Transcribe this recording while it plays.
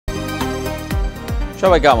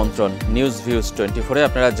সবাইকে আমন্ত্রণ news views 24-এ।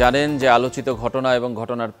 আপনারা জানেন যে আলোচিত ঘটনা এবং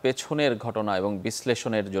ঘটনার পেছনের ঘটনা এবং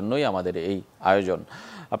বিশ্লেষণের জন্যই আমাদের এই আয়োজন।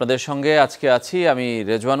 আপনাদের সঙ্গে আজকে আছি আমি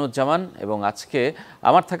রেজওয়ানুজ্জামান এবং আজকে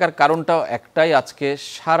আমার থাকার কারণটাও একটাই, আজকে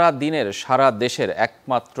সারা দেশের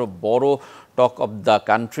একমাত্র বড় talk of the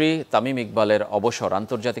country Tamim ইকবালের অবসর।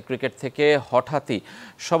 আন্তর্জাতিক ক্রিকেট থেকে হঠাৎই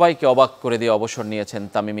সবাইকে অবাক করে দিয়ে অবসর নিয়েছেন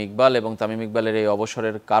তামিম ইকবাল, এবং তামিম ইকবালের এই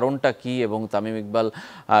অবসরের কারণটা কি এবং তামিম ইকবাল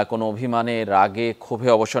কোনো অভিমানে, রাগে, ক্ষোভে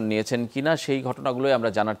অবসর নিয়েছেন কিনা সেই ঘটনাগুলোই আমরা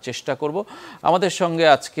জানার চেষ্টা করব। আমাদের সঙ্গে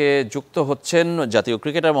আজকে যুক্ত হচ্ছেন জাতীয়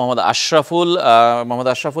ক্রিকেটার মোহাম্মদ আশরাফুল। মোহাম্মদ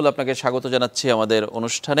আশরাফুল, আপনাকে স্বাগত জানাচ্ছি আমাদের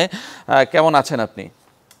অনুষ্ঠানে। কেমন আছেন আপনি?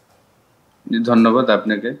 ধন্যবাদ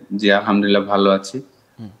আপনাকে। জি, আলহামদুলিল্লাহ ভালো আছি।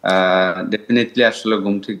 ডেফিনেটলি আসলে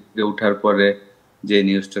ঘুম থেকে ওঠার পরে যে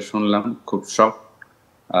নিউজটা শুনলাম খুব শক।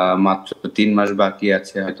 মাত্র 3 মাস বাকি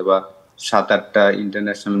আছে, হয়তোবা 7-8টা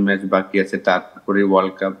ইন্টারন্যাশনাল ম্যাচ বাকি আছে, তারপরে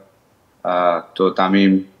ওয়ার্ল্ড কাপ। তো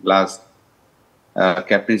তামিম লাস্ট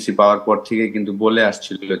ক্যাপ্টেন্সি পাওয়ার পর থেকে কিন্তু বলে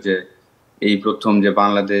আসছিল যে এই প্রথম যে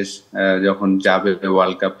বাংলাদেশ যখন যাবে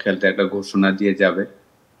ওয়ার্ল্ড কাপ খেলতে একটা ঘোষণা দিয়ে যাবে।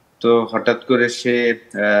 তো হঠাৎ করে সে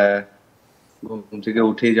ঘুম থেকে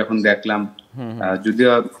উঠেই যখন দেখলাম,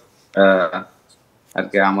 যদিও আর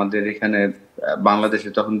কি আমাদের এখানে বাংলাদেশে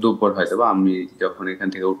তখন দুপুর হয়তো, বা আমি যখন এখান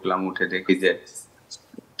থেকে উঠলাম, উঠে দেখি যে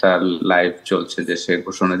তার লাইভ চলছে, যে সে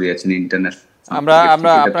ঘোষণা দিয়েছেন ইন্টারন্যাশনাল। আমরা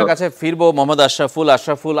আপনার কাছে ফিরবো। মোহাম্মদ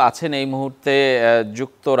আশরাফুল আছেন এই মুহূর্তে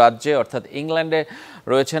যুক্তরাজ্যে, অর্থাৎ ইংল্যান্ডে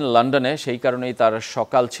রয়েছেন, লন্ডনে। সেই কারণেই তার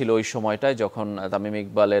সকাল ছিল ওই সময়টায় যখন তামিম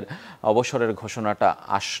ইকবালের অবসরের ঘোষণাটা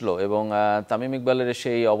আসলো। এবং তামিম ইকবালের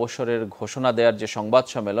সেই অবসরের ঘোষণা দেওয়ার যে সংবাদ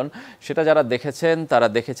সম্মেলন, সেটা যারা দেখেছেন তারা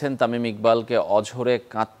দেখেছেন তামিম ইকবালকে অঝরে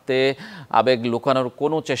কাঁদতে, আবেগ লুকানোর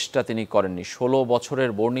কোনো চেষ্টা তিনি করেননি। 16 বছরের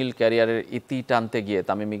বর্ণিল ক্যারিয়ারের ইতি টানতে গিয়ে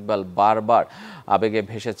তামিম ইকবাল বারবার আবেগে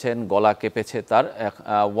ভেসেছেন, গলা কেঁপেছে তার।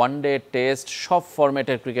 ওয়ানডে, টেস্ট সব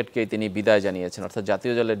ফরম্যাটের ক্রিকেটকেই তিনি বিদায় জানিয়েছেন, অর্থাৎ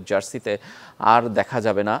জাতীয় দলের জার্সিতে আর দেখা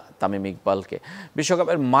যাবে না তামিম ইকবালকে।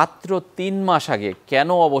 বিশ্বকাপের মাত্র 3 মাস আগে কেন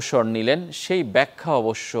অবসর নিলেন সেই ব্যাখ্যা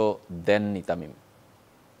অবশ্য দেননি তামিম।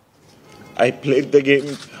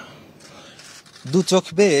 দু চোখ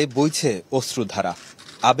বেয়ে বইছে অশ্রুধারা,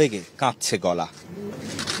 আবেগে কাঁপছে গলা।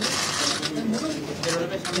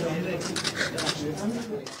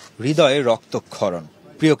 হৃদয়ে রক্তক্ষরণ।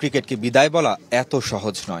 প্রিয় ক্রিকেটকে বিদায় বলা এত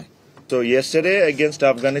সহজ নয়। So yesterday against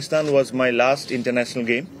Afghanistan was my last international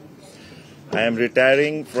game. I am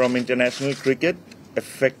retiring from international cricket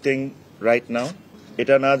affecting right now.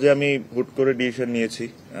 এটা না যে আমি হুট করে ডিসিশন নিয়েছি,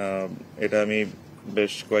 এটা আমি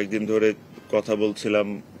বেশ কয়েকদিন ধরে কথা বলছিলাম,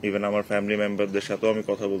 ইভেন আমার ফ্যামিলি মেম্বারদের সাথেও আমি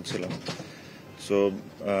কথা বলছিলাম। So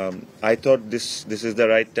I thought this is the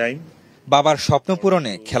right time. বাবার স্বপ্ন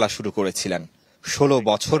পূরণে খেলা শুরু করেছিলেন, 16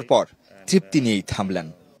 বছর পর তৃপ্তি নিয়েই থামলেন।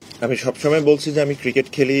 আমি সবসময় বলছি যে আমি ক্রিকেট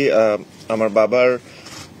খেলি আমার বাবার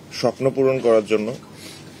স্বপ্ন পূরণ করার জন্য।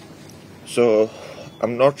 So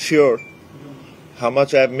I'm not sure how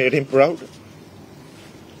much I've made him proud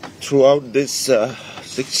throughout this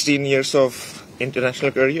 16 years of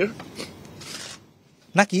international career.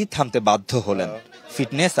 নাকি থামতে বাধ্য হলেন?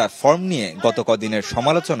 ফিটনেস আর ফর্ম নিয়ে গত কদিনের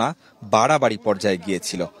সমালোচনা বাড়াবাড়ি পর্যায়ে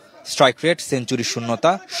গিয়েছিল। স্ট্রাইক রেট, সেঞ্চুরি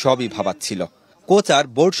শূন্যতা সবই ভাবাচ্ছিল। কোচ আর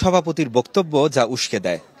বোর্ড সভাপতির বক্তব্য যা উস্কে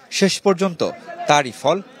দেয়, শেষ পর্যন্ত তারই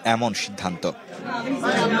ফল এমন সিদ্ধান্ত।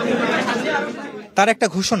 তার একটা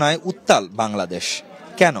ঘোষণায় উত্তাল বাংলাদেশ।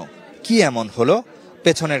 কেন, কি এমন হলো?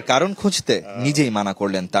 পেছনের কারণ খুঁজতে নিজেই মানা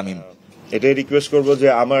করলেন তামিম। এটাই রিকোয়েস্ট করবো যে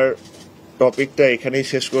আমার টপিকটা এখানেই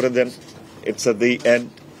শেষ করে দেন। It's at the end,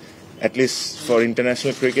 at least for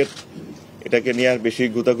international cricket. এটাকে নিয়ে আর বেশি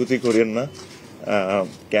গুতাগুতি করেন না।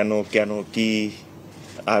 কেন কি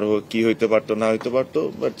আরো কি হইতে পারতো না হইতে পারতো,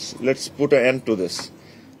 but let's put a and to this.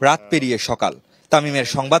 রাত পেরিয়ে সকাল, তামিমের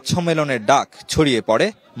সংবাদ সম্মেলনের ডাক ছড়িয়ে পড়ে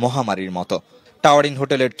মহামারীর মতো। টাওয়ারিং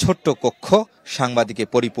হোটেলের ছোট্ট কক্ষ সাংবাদিকে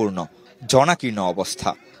পরিপূর্ণ, জনাকীর্ণ অবস্থা।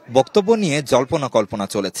 বক্তব্য নিয়ে জল্পনা কল্পনা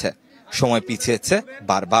চলেছে, সময় পিছিয়েছে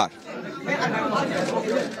বারবার।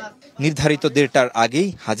 নির্ধারিত 1:30টার আগেই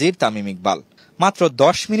হাজির তামিম ইকবাল। মাত্র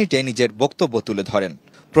 10 মিনিটে নিজের বক্তব্য তুলে ধরেন।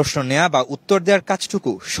 প্রশ্ন নেয়া বা উত্তর দেওয়ার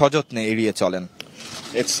কাজটুকু সযত্নে এড়িয়ে চলেন।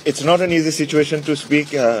 It's not an easy situation to speak.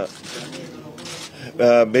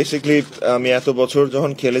 Basically, আমি এত বছর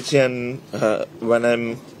যখন খেলেছি, and when I'm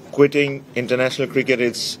quitting international cricket,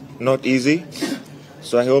 it's not easy.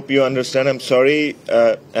 So I hope you understand. I'm sorry.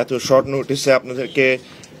 এত short notice আপনাদেরকে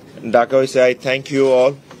ডাকা হয়েছে. I thank you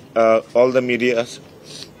all the media.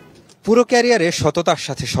 পুরো ক্যারিয়ারে সততার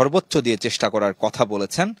সাথে সর্বোচ্চ দিয়ে চেষ্টা করার কথা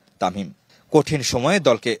বলেছেন তামিম। কঠিন সময়ে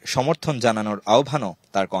দলকে সমর্থন জানানোর আহ্বানও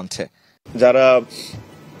তার কণ্ঠে। যারা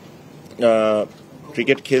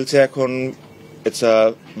ক্রিকেট খেলছে এখন, it's a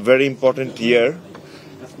very important year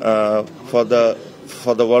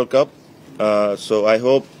for the World Cup. So I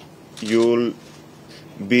hope you'll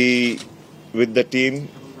be with the team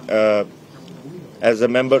as a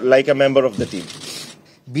member, like a member of the team.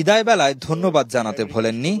 বিদায় বেলায় ধন্যবাদ জানাতে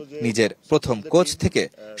ভোলেননি নিজের প্রথম কোচ থেকে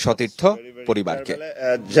সতীর্থ পরিবারকে।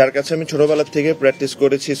 যার কাছে আমি ছোটবেলা থেকে প্র্যাকটিস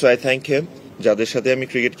করেছি, সো আই থ্যাংক হিম। যাদের সাথে আমি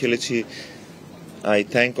ক্রিকেট খেলেছি, I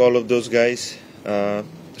thank all of those guys,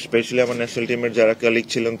 specially আমার ন্যাশনাল টিমের যারা কলিগ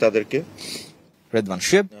ছিলেন তাদেরকে। রেদওয়ান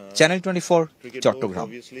শোয়েব, চ্যানেল 24, চট্টগ্রাম।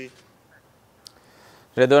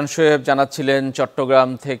 রেদওয়ান শোয়েব জানাচ্ছিলেন চট্টগ্রাম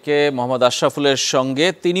থেকে মোহাম্মদ আশরাফুলের সঙ্গে।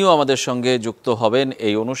 তিনিও আমাদের সঙ্গে যুক্ত হবেন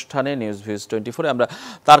এই অনুষ্ঠানে নিউজ ভিউজ 24। আমরা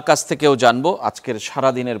তার কাছ থেকেও জানবো আজকের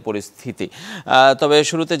সারাদিনের পরিস্থিতি। তবে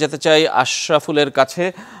শুরুতে যেতে চাই আশরাফুলের কাছে।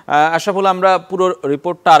 আশরাফুল, আমরা পুরো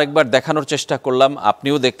রিপোর্টটা আরেকবার দেখানোর চেষ্টা করলাম,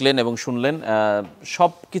 আপনিও দেখলেন এবং শুনলেন।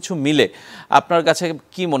 সব কিছু মিলে আপনার কাছে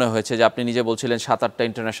কি মনে হয়েছে? যে আপনি নিজে বলছিলেন 7-8টা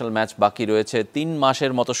ইন্টারন্যাশনাল ম্যাচ বাকি রয়েছে, 3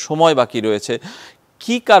 মাসের মতো সময় বাকি রয়েছে।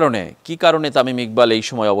 কি কারণে তামিম ইকবাল এই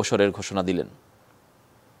সময় অবসরের ঘোষণা দিলেন?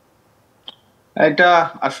 এটা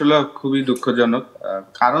আসলে খুবই দুঃখজনক।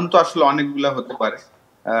 কারণ তো আসলে অনেকগুলা হতে পারে।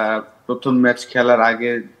 প্রথম ম্যাচ খেলার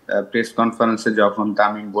আগে প্রেস কনফারেন্সে যখন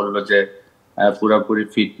তামিম বলল যে পুরোপুরি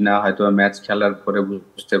ফিট না, হয়তো ম্যাচ খেলার পরে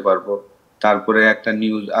বুঝতে পারবো। তারপরে একটা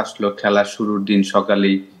নিউজ আসলো খেলার শুরুর দিন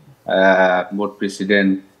সকালেই বোর্ড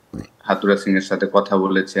প্রেসিডেন্ট হাতুরা সিং এর সাথে কথা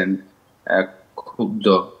বলেছেন, ক্ষুব্ধ।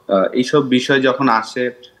 এইসব বিষয় যখন আসে,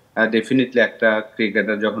 ডেফিনেটলি একটা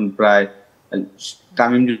ক্রিকেটার যখন প্রায়,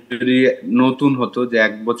 তামিম যদি নতুন হতো যে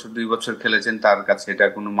 1 বছর 2 বছর খেলেছেন, তার কাছে এটা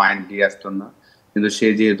কোনো মাইন্ড দিয়ে আসতো না। কিন্তু সে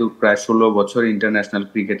যেহেতু প্রায় 16 বছর ইন্টারন্যাশনাল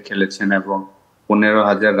ক্রিকেট খেলেছেন এবং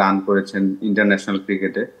 15,000 রান করেছেন ইন্টারন্যাশনাল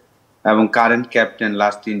ক্রিকেটে, এবং কারেন্ট ক্যাপ্টেন,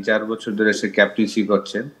 লাস্ট 3-4 বছর ধরে সে ক্যাপ্টেন্সি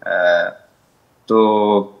করছেন। তো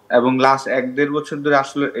এবং লাস্ট 1-1.5 বছর ধরে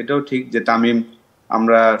আসলে এটাও ঠিক যে তামিম,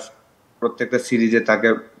 আমরা প্রত্যেকটা সিরিজে তাকে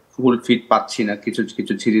ফুল ফিট পাচ্ছি না। কিছু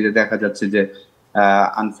কিছু সিরিজে দেখা যাচ্ছে যে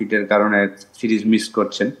আনফিটের কারণে সিরিজ মিস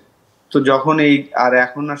করছেন। তো যখন আর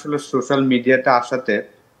এখন আসলে সোশ্যাল মিডিয়াটা আসাতে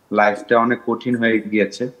লাইফটা অনেক কঠিন হয়ে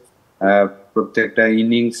গিয়েছে। প্রত্যেকটা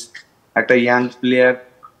ইনিংস, একটা ইয়াং প্লেয়ার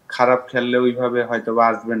খারাপ খেললে ওইভাবে হয়তো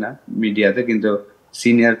আসবে না মিডিয়াতে, কিন্তু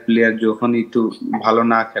সিনিয়র প্লেয়ার যখন একটু ভালো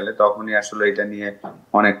না খেলে তখনই আসলে এটা নিয়ে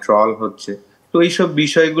অনেক ট্রল হচ্ছে। তো এইসব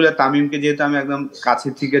বিষয়গুলো তামিমকে যেহেতু আমি একদম কাছে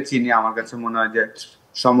থেকে চিনি, আমার কাছে মনে হয় যে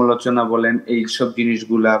সমালোচনা বলেন এইসব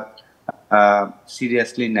জিনিসগুলা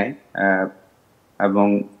সিরিয়াসলি নেয়, এবং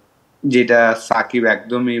যেটা সাকিব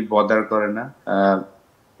একদমই বদার করে না।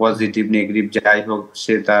 পজিটিভ নেগেটিভ যাই হোক,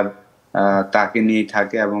 সে তাকে নিয়েই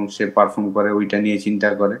থাকে এবং সে পারফর্ম করে, ওইটা নিয়ে চিন্তা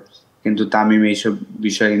করে। কিন্তু তামিম এইসব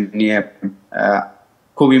বিষয় নিয়ে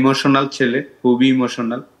খুব ইমোশনাল ছেলে, খুবই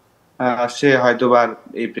ইমোশনাল। সে হয়তোবা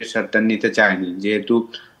এই প্রেশারটা নিতে চায়নি, যেহেতু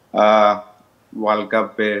ওয়ার্ল্ড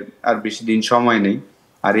কাপের আর বেশি দিন সময় নেই,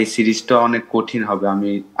 আর এই সিরিজটা অনেক কঠিন হবে।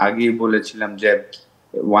 আমি আগেই বলেছিলাম যে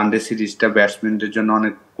ওয়ানডে সিরিজটা ব্যাটসম্যানদের জন্য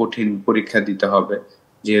অনেক কঠিন পরীক্ষা দিতে হবে,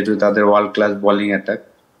 যেহেতু তাদের ওয়ার্ল্ড ক্লাস বোলিং অ্যাটাক।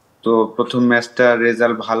 তো প্রথম ম্যাচটা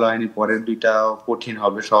রেজাল্ট ভালো হয়নি, পরের 2টা কঠিন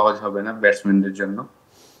হবে, সহজ হবে না ব্যাটসম্যানদের জন্য।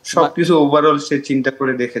 সবকিছু ওভারঅল সে চিন্তা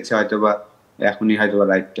করে দেখেছে, হয়তোবা এখনই হয়তোবা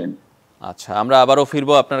রাইট টাইম। আচ্ছা, আমরা আবারও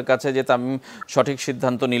ফিরবো আপনার কাছে যে তামিম সঠিক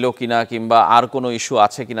সিদ্ধান্ত নিল কিনা, কিংবা আর কোনো ইস্যু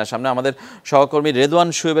আছে কিনা সামনে। আমাদের সহকর্মী রেদওয়ান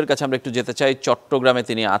শোয়েবের কাছে আমরা একটু যেতে চাই, চট্টগ্রামে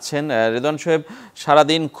তিনি আছেন। রেদওয়ান শোয়েব,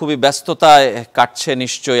 সারাদিন খুবই ব্যস্ততায় কাটছে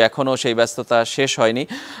নিশ্চয়ই, এখনও সেই ব্যস্ততা শেষ হয়নি।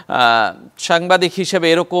 সাংবাদিক হিসেবে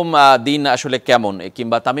এরকম দিন আসলে কেমন,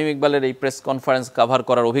 কিংবা তামিম ইকবালের এই প্রেস কনফারেন্স কভার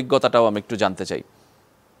করার অভিজ্ঞতাটাও আমি একটু জানতে চাই।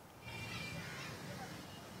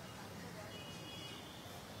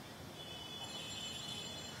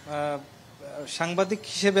 সাংবাদিক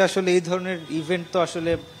হিসেবে আসলে এই ধরনের ইভেন্ট তো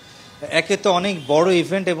আসলে একে তো অনেক বড়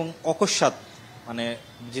ইভেন্ট এবং অকস্মাৎ, মানে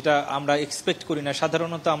যেটা আমরা এক্সপেক্ট করি না।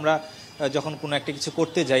 সাধারণত আমরা যখন কোনো একটা কিছু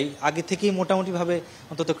করতে যাই আগে থেকেই মোটামুটিভাবে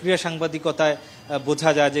অন্তত ক্রীড়া সাংবাদিকতায়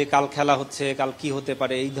বোঝা যায় যে কাল খেলা হচ্ছে, কাল কি হতে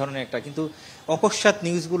পারে, এই ধরনের একটা। কিন্তু অকস্মাৎ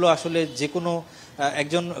নিউজগুলো আসলে যে কোনো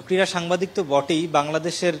একজন ক্রীড়া সাংবাদিক তো বটেই,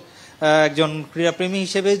 বাংলাদেশের একজন ক্রীড়াপ্রেমী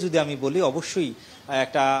হিসেবে যদি আমি বলি, অবশ্যই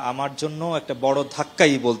একটা আমার জন্য একটা বড়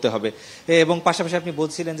ধাক্কাই বলতে হবে। এবং পাশাপাশি আপনি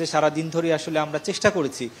বলছিলেন যে সারাদিন ধরে আসলে আমরা চেষ্টা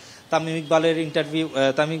করেছি তামিম ইকবালের ইন্টারভিউ,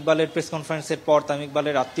 তামিম ইকবালের প্রেস কনফারেন্সের পর তামিম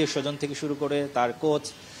ইকবালের আত্মীয় স্বজন থেকে শুরু করে তার কোচ,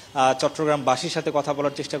 চট্টগ্রামবাসীর সাথে কথা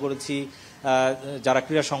বলার চেষ্টা করেছি, যারা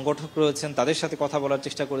ক্রীড়া সংগঠক রয়েছেন তাদের সাথে কথা বলার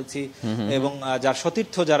চেষ্টা করেছি, এবং যার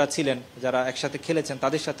সতীর্থ যারা ছিলেন, যারা একসাথে খেলেছেন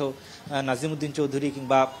তাদের সাথেও, নাজিমুদ্দিন চৌধুরী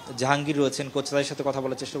কিংবা জাহাঙ্গীর রয়েছেন কোচ, তাদের সাথে কথা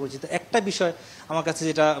বলার চেষ্টা করেছি। তো একটা বিষয় আমার কাছে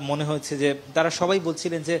যেটা মনে হয়েছে যে তারা সবাই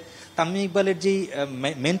বলছিলেন যে তামিম ইকবালের যেই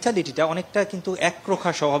মেন্টালিটিটা অনেকটা কিন্তু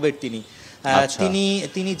একরোখা স্বভাবের তিনি।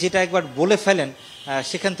 তিনি যেটা একবার বলে ফেলেন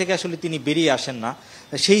সেখান থেকে আসলে তিনি বেরিয়ে আসেন না।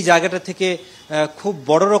 সেই জায়গাটা থেকে খুব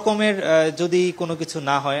বড় রকমের যদি কোনো কিছু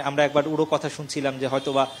না হয়, আমরা একবার উড়ো কথা শুনছিলাম যে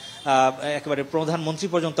হয়তোবা একেবারে প্রধানমন্ত্রী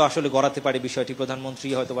পর্যন্ত আসলে গড়াতে পারে বিষয়টি, প্রধানমন্ত্রী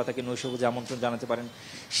হয়তোবা তাকে নৈশভোজে আমন্ত্রণ জানাতে পারেন।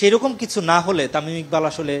 সেরকম কিছু না হলে তামিম ইকবাল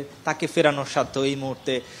আসলে তাকে ফেরানোর সাধ্য এই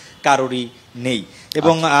মুহূর্তে কারোরই নেই।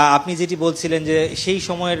 এবং আপনি যেটি বলছিলেন যে সেই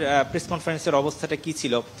সময়ের প্রেস কনফারেন্সের অবস্থাটা কি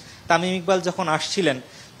ছিল, তামিম ইকবাল যখন আসছিলেন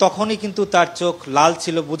তখনই কিন্তু তার চোখ লাল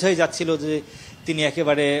ছিল, বোঝাই যাচ্ছিল যে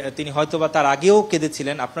তিনি হয়তোবা তার আগেও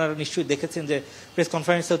কেঁদেছিলেন। আপনারা নিশ্চয়ই দেখেছেন যে প্রেস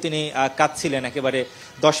কনফারেন্সেও তিনি কাঁদছিলেন, একেবারে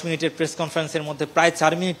 10 মিনিটের প্রেস কনফারেন্সের মধ্যে প্রায়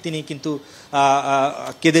 4 মিনিট তিনি কিন্তু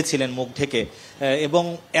কেঁদেছিলেন মুখ ঢেকে। এবং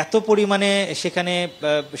এত পরিমাণে সেখানে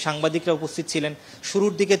সাংবাদিকরা উপস্থিত ছিলেন।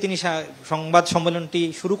 শুরুর দিকে তিনি সংবাদ সম্মেলনটি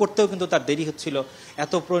শুরু করতেও কিন্তু তার দেরি হচ্ছিল,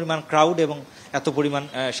 এত পরিমাণ ক্রাউড এবং এত পরিমাণ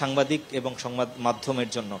সাংবাদিক এবং সংবাদ মাধ্যমের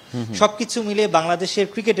জন্য। সবকিছু মিলে বাংলাদেশের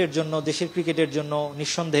ক্রিকেটের জন্য, দেশের ক্রিকেটের জন্য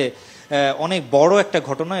নিঃসন্দেহে অনেক বড় একটা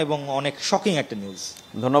ঘটনা এবং অনেক শকিং একটা নিউজ।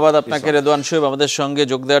 ধন্যবাদ আপনাকে রেদওয়ান শোয়েব আমাদের সঙ্গে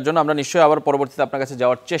যোগ দেওয়ার জন্য। আমরা নিশ্চয়ই আবার পরবর্তীতে আপনার কাছে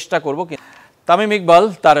যাওয়ার চেষ্টা করব। তামিম ইকবাল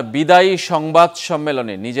তার বিদায়ী সংবাদ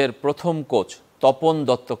সম্মেলনে নিজের প্রথম কোচ তপন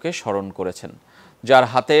দত্তকে স্মরণ করেছেন, যার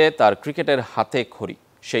হাতে তার ক্রিকেটের হাতে খড়ি।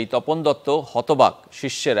 সেই তপন দত্ত হতবাক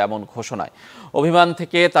শিষ্যের এমন ঘোষণায়। অভিমান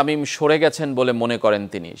থেকে তামিম সরে গেছেন বলে মনে করেন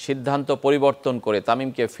তিনি। সিদ্ধান্ত পরিবর্তন করে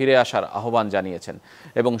তামিমকে ফিরে আসার আহ্বান জানিয়েছেন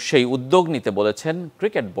এবং সেই উদ্যোগ নিতে বলেছেন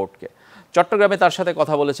ক্রিকেট বোর্ডকে। চট্টগ্রামে তার সাথে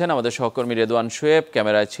কথা বলেছেন আমাদের সহকর্মী রেদওয়ান শোয়েব,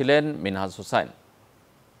 ক্যামেরায় ছিলেন মিনহাজ হোসাইন।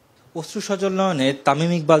 অশ্রুসজল নয়নে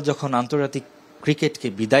তামিম ইকবাল যখন আন্তর্জাতিক ক্রিকেটকে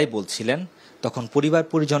বিদায় বলছিলেন, তখন পরিবার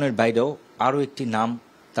পরিজনের বাইরেও আরও একটি নাম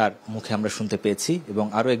তার মুখে আমরা শুনতে পেয়েছি এবং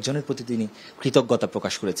আরও একজনের প্রতি তিনি কৃতজ্ঞতা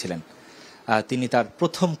প্রকাশ করেছিলেন। তিনি তার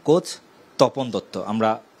প্রথম কোচ তপন দত্ত। আমরা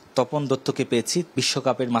তপন দত্তকে পেয়েছি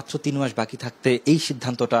বিশ্বকাপের মাত্র 3 মাস বাকি থাকতে। এই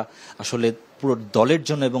সিদ্ধান্তটা আসলে পুরো দলের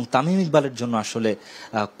জন্য এবং তামিম ইকবালের জন্য আসলে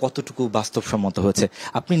কতটুকু বাস্তবসম্মত হয়েছে,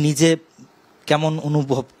 আপনি নিজে কেমন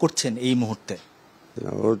অনুভব করছেন এই মুহূর্তে?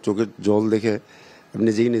 ওর চোখের জল দেখে আপনি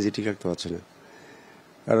নিজে ঠিক রাখতে পারছেন না।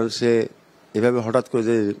 কারণ সে এভাবে হঠাৎ করে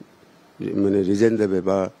যে রিজাইন দেবে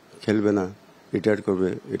বা খেলবে না, রিটায়ার করবে,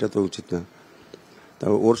 এটা তো উচিত না। তা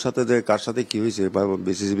ওর সাথে যে কার সাথে কি হয়েছে, বা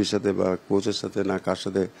বিসিসিবির সাথে বা কোচের সাথে না কার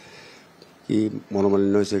সাথে কি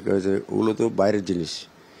মনোমালিন্য হয়েছে, ওগুলো তো বাইরের জিনিস।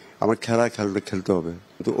 আমার খেলতে হবে,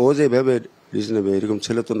 কিন্তু ও যে এভাবে রিস্ক নেবে এরকম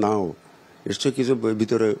ছেলে তো নাও। নিশ্চয়ই কিছু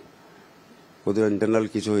ভিতরে ওদের ইন্টারনাল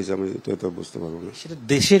কিছু হয়েছে, আমি তো বুঝতে পারবো না। সেটা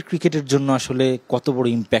দেশের ক্রিকেটের জন্য আসলে কত বড়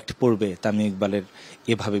ইম্প্যাক্ট পড়বে তামিম ইকবালের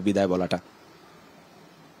এভাবে বিদায় বলাটা?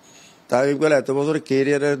 তামিম ইকবাল এত বছর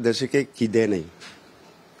কেরিয়ারের দেশকে কি দেয় নাই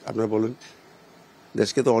আপনারা বলুন?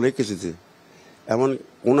 দেশকে তো অনেক কিছুতে। এমন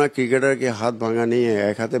কোন ক্রিকেটারকে হাত ভাঙা নিয়ে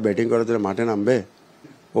এক হাতে ব্যাটিং করার জন্য মাঠে নামবে?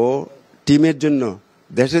 ও টিমের জন্য,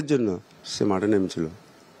 দেশের জন্য সে মাঠে নেমেছিল।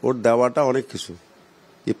 ওর দেওয়াটা অনেক কিছু,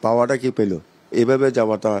 এই পাওয়াটা কি পেল? এভাবে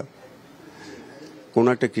যাওয়াটা কোন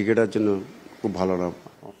একটা ক্রিকেটার জন্য খুব ভালো না।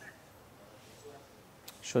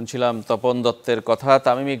 শুনছিলাম তপন দত্তের কথা।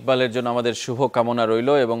 তামিম ইকবালের জন্য আমাদের শুভ কামনা রইল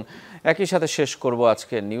এবং একই সাথে শেষ করব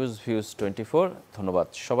আজকে নিউজ ভিউজ 24। ধন্যবাদ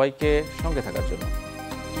সবাইকে সঙ্গে থাকার জন্য।